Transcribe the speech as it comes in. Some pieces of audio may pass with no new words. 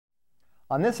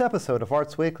On this episode of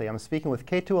Arts Weekly, I'm speaking with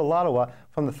Ketu Oladua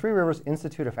from the Three Rivers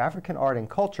Institute of African Art and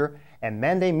Culture and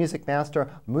Monde music master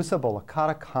Musa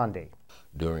Bolakada Conde.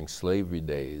 During slavery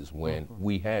days, when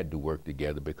we had to work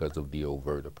together because of the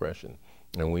overt oppression,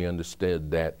 and we understood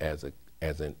that as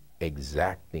an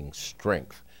exacting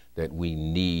strength that we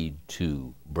need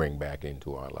to bring back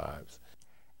into our lives.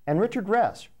 And Richard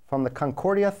Ress from the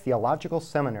Concordia Theological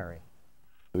Seminary.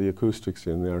 The acoustics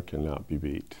in there cannot be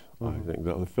beat. I think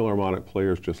the Philharmonic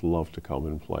players just love to come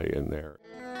and play in there.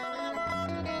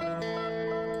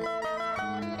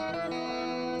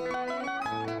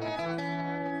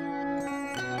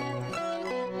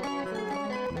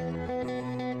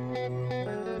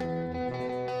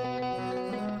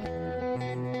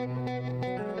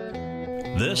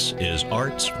 This is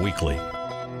Arts Weekly.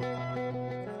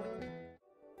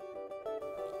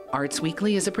 Arts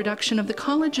Weekly is a production of the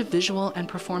College of Visual and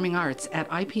Performing Arts at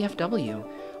IPFW,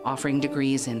 offering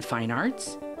degrees in fine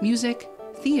arts, music,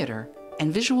 theater,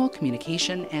 and visual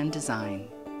communication and design.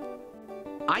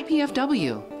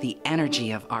 IPFW, the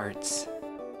energy of arts.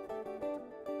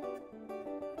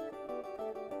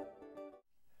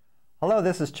 Hello,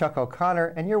 this is Chuck O'Connor,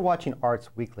 and you're watching Arts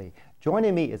Weekly.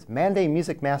 Joining me is Monde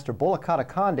music master Bolakada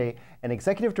Conde and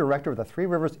Executive Director of the Three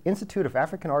Rivers Institute of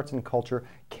African Arts and Culture,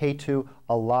 Ketu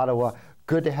Oladua.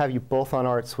 Good to have you both on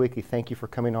Arts Weekly. Thank you for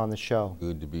coming on the show.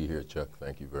 Good to be here, Chuck.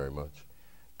 Thank you very much.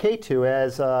 Ketu,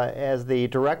 as the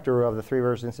director of the Three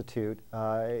Rivers Institute,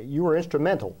 you were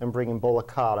instrumental in bringing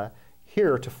Bolakada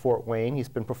here to Fort Wayne. He's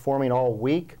been performing all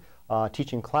week,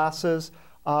 teaching classes.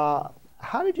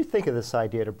 How did you think of this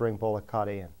idea to bring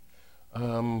Bolakada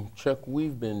in? Chuck,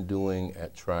 we've been doing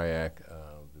at TRIAAC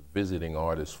the Visiting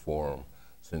Artists Forum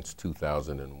since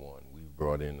 2001. We've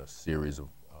brought in a series of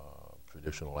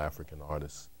traditional African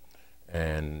artists.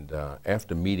 And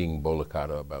after meeting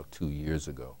Bolakada about 2 years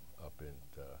ago up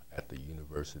at the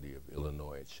University of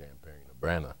Illinois at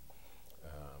Champaign-Urbana,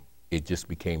 it just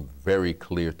became very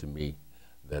clear to me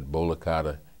that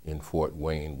Bolakada in Fort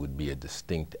Wayne would be a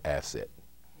distinct asset.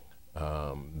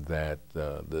 That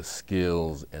the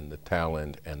skills and the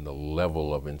talent and the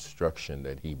level of instruction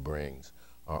that he brings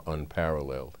are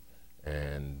unparalleled,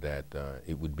 and that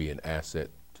it would be an asset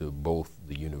to both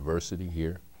the university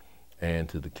here and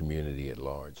to the community at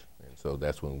large. And so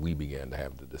that's when we began to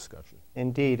have the discussion.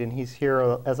 Indeed, and he's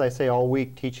here, as I say, all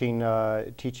week teaching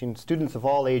students of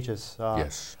all ages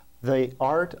yes. the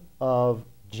art of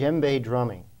djembe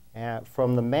drumming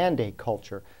from the Monde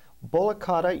culture.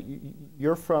 Bolakada,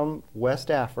 you're from West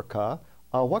Africa.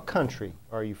 What country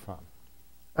are you from?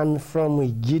 I'm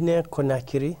from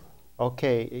Guinea-Conakry.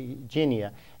 Okay, Guinea.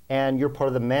 And you're part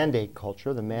of the Monde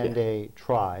culture, the Monde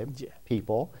tribe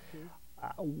people.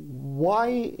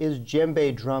 Why is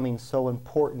djembe drumming so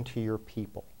important to your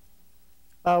people?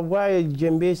 Why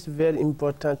djembe is very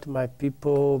important to my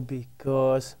people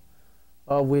because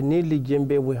we need the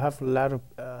djembe. We have a lot of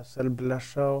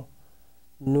celebration.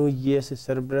 New Year's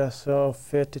celebration,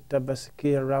 Fete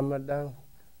Tabaski, Ramadan,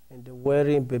 and the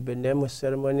wedding, baby name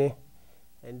ceremony.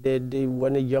 And then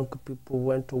when the young people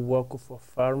went to work for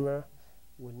farmer,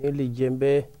 we need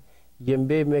djembe.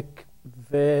 Djembe make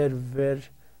very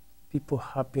people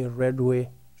happy in red way.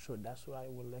 So that's why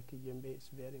we like djembe. It's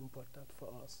very important for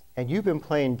us. And you've been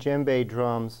playing djembe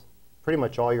drums pretty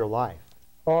much all your life.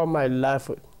 All my life,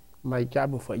 my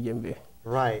job for djembe.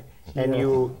 Right. And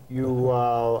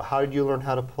how did you learn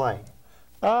how to play?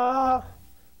 My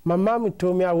mom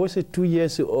told me I was 2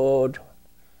 years old.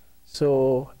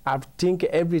 So I think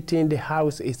everything in the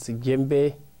house is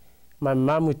djembe. My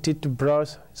mom would teach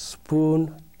brush,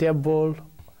 spoon, table.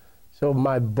 So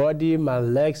my body, my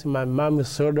legs, my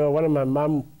mom's shoulder. When my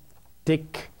mom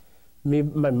take me,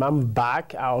 my mom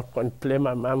back, I can play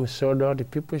my mom's shoulder. The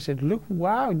people said, look,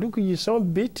 wow, look, your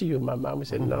son beat you. My mom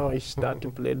said, no, he started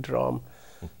to play drum.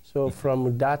 So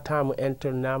from that time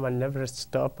until now, I never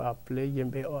stop. I play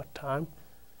djembe all the time.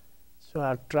 So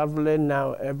I travel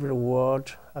now every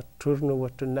world. I toured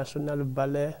with the National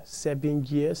Ballet 7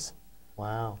 years.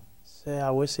 Wow. So I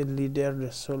was a leader,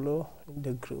 the solo in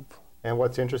the group. And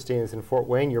what's interesting is in Fort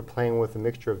Wayne, you're playing with a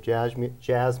mixture of jazz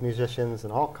musicians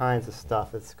and all kinds of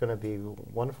stuff. It's going to be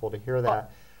wonderful to hear that.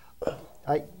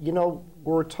 You know,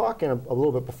 we were talking a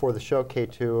little bit before the show,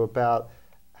 Ketu, about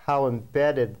how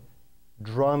embedded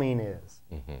drumming is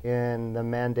in the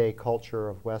Monde culture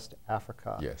of West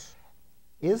Africa. Yes.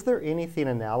 Is there anything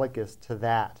analogous to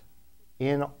that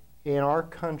in our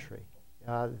country?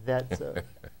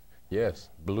 Yes,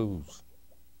 blues.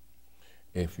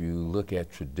 If you look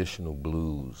at traditional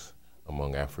blues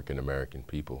among African American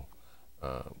people,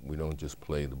 we don't just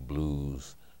play the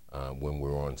blues when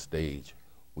we're on stage.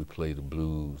 We play the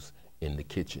blues in the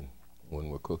kitchen when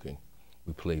we're cooking.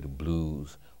 We play the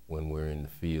blues when we're in the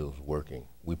fields working.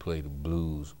 We play the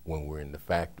blues when we're in the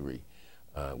factory.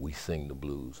 We sing the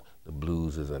blues. The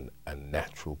blues is a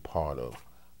natural part of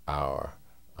our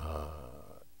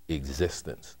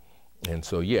existence. And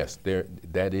so yes,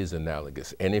 that is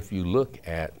analogous. And if you look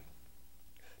at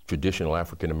traditional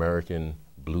African American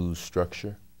blues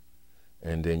structure,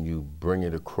 and then you bring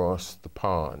it across the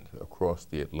pond, across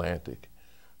the Atlantic,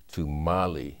 to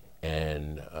Mali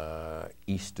and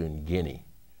Eastern Guinea,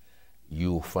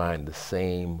 you'll find the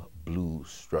same blues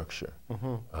structure.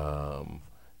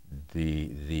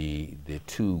 The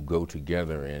two go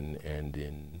together, and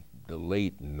in the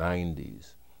late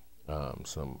 90s,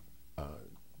 some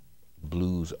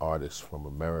blues artists from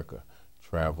America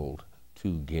traveled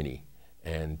to Guinea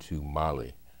and to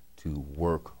Mali to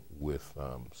work with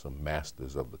some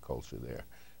masters of the culture there.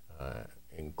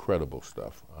 Incredible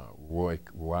stuff. Roy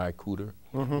Cooter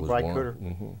was Roy one.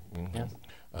 Cooter. Yes.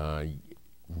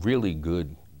 Really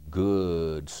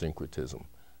good syncretism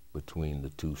between the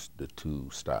two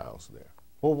styles there.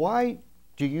 Well, why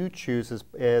do you choose,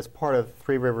 as part of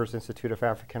Three Rivers Institute of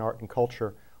African Art and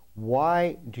Culture,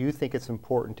 why do you think it's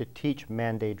important to teach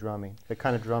Mande drumming, the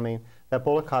kind of drumming that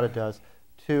Bolakada does,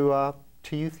 to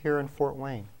youth here in Fort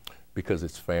Wayne? Because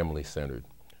it's family-centered.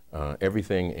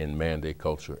 Everything in Mande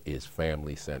culture is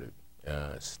family-centered.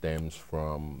 Stems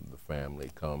from the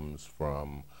family, comes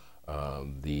from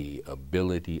the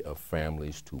ability of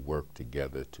families to work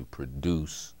together to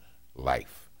produce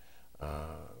life.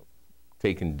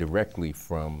 Taken directly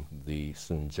from the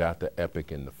Sunjata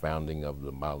epic and the founding of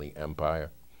the Mali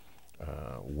Empire,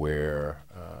 where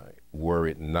were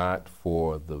it not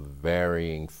for the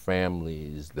varying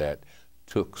families that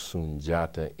took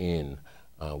Sunjata in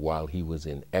while he was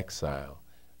in exile,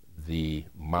 the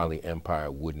Mali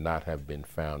Empire would not have been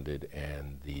founded,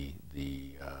 and the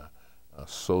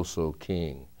Soso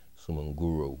king,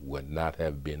 Sumanguru, would not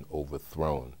have been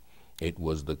overthrown. It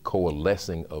was the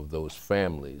coalescing of those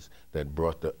families that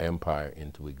brought the empire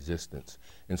into existence.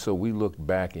 And so we looked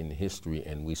back in history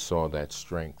and we saw that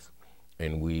strength.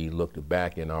 And we looked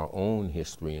back in our own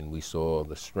history and we saw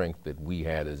the strength that we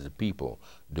had as a people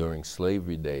during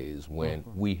slavery days, when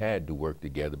we had to work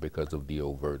together because of the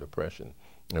overt oppression.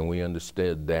 And we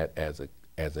understood that as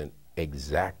an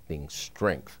exacting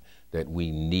strength that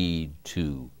we need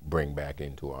to bring back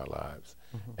into our lives.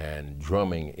 And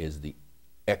drumming is the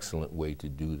excellent way to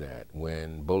do that.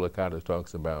 When Bolakada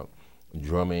talks about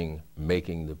drumming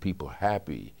making the people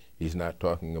happy, he's not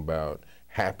talking about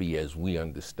happy as we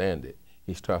understand it.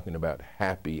 He's talking about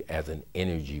happy as an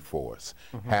energy force,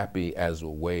 happy as a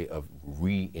way of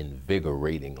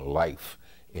reinvigorating life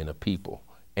in a people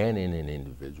and in an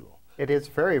individual. It is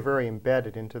very, very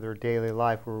embedded into their daily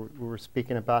life. We were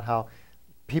speaking about how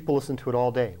people listen to it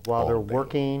all day while they're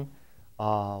working,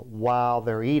 while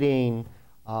they're eating.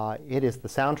 It is the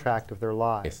soundtrack of their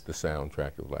lives. It's the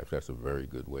soundtrack of life. That's a very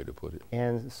good way to put it.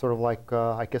 And sort of like,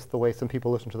 I guess, the way some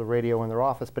people listen to the radio in their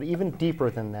office, but even deeper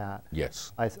than that.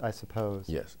 Yes. I suppose.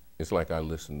 Yes. It's like I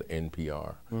listen to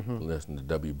NPR, listen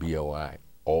to WBOI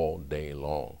all day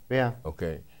long. Yeah.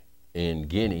 Okay. In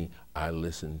Guinea, I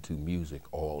listen to music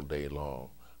all day long.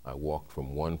 I walked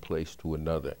from one place to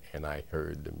another, and I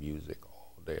heard the music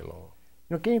all day long.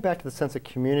 You know, getting back to the sense of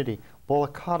community,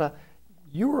 Bolakada,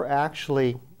 you were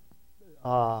actually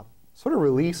sort of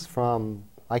released from,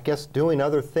 I guess, doing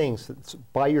other things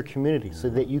by your community so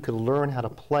that you could learn how to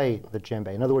play the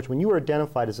djembe. In other words, when you were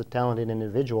identified as a talented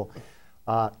individual,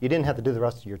 you didn't have to do the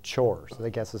rest of your chores, I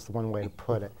guess is the one way to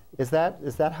put it. Is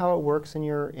that how it works in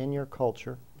your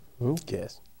culture?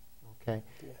 Yes. Okay.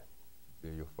 Yeah.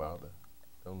 Your father.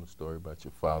 Tell them the story about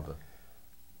your father.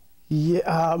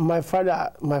 Yeah, my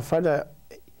father,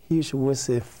 he was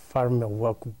a farmer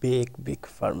work, big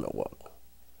farmer work.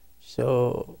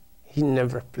 So he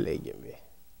never played djembe.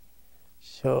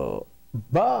 So,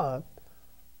 but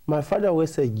my father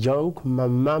was a young, my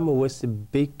mom was a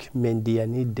big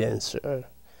Mendiani dancer.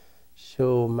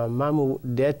 So my mom,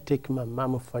 they take my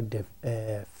mom for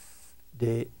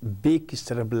the big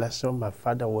celebration. My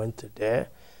father went there.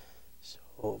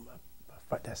 So my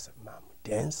father said, "Mom,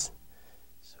 dance."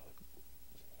 So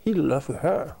he loved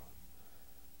her.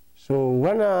 So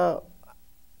when I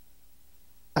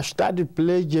started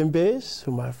playing djembe,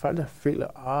 so my father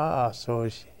felt, so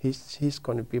he's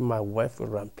going to be my wife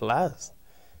around plus.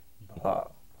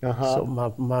 So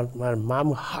my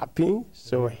mom happy,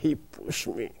 so he pushed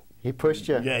me. He pushed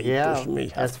you? Yeah, he pushed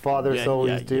me. As fathers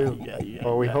always do.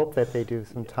 Or we hope that they do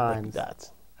sometimes. Like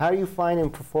that. How do you find him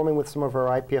performing with some of our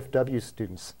IPFW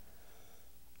students?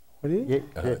 What do you?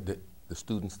 The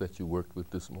students that you worked with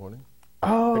this morning?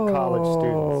 the college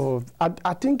students?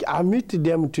 I think I meet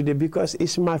them today because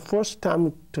it's my first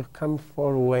time to come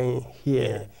forward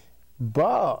here. Yeah.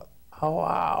 But oh,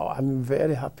 wow, I'm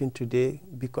very happy today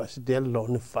because they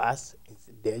learn fast.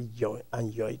 They enjoy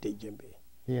the djembe.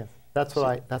 Yeah, that's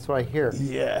what I hear.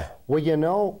 Yeah. Well, you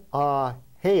know,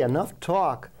 hey, enough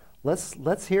talk.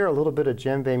 Let's hear a little bit of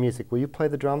djembe music. Will you play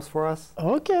the drums for us?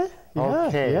 Okay. Yeah,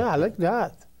 Okay. yeah, I like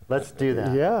that. Let's do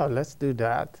that. Yeah, let's do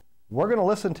that. We're going to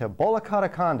listen to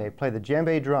Bolakada Conde play the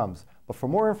djembe drums. But for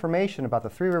more information about the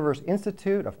Three Rivers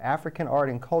Institute of African Art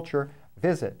and Culture,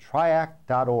 visit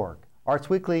TRIAAC.org. Arts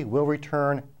Weekly will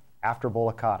return after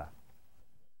Bolakada.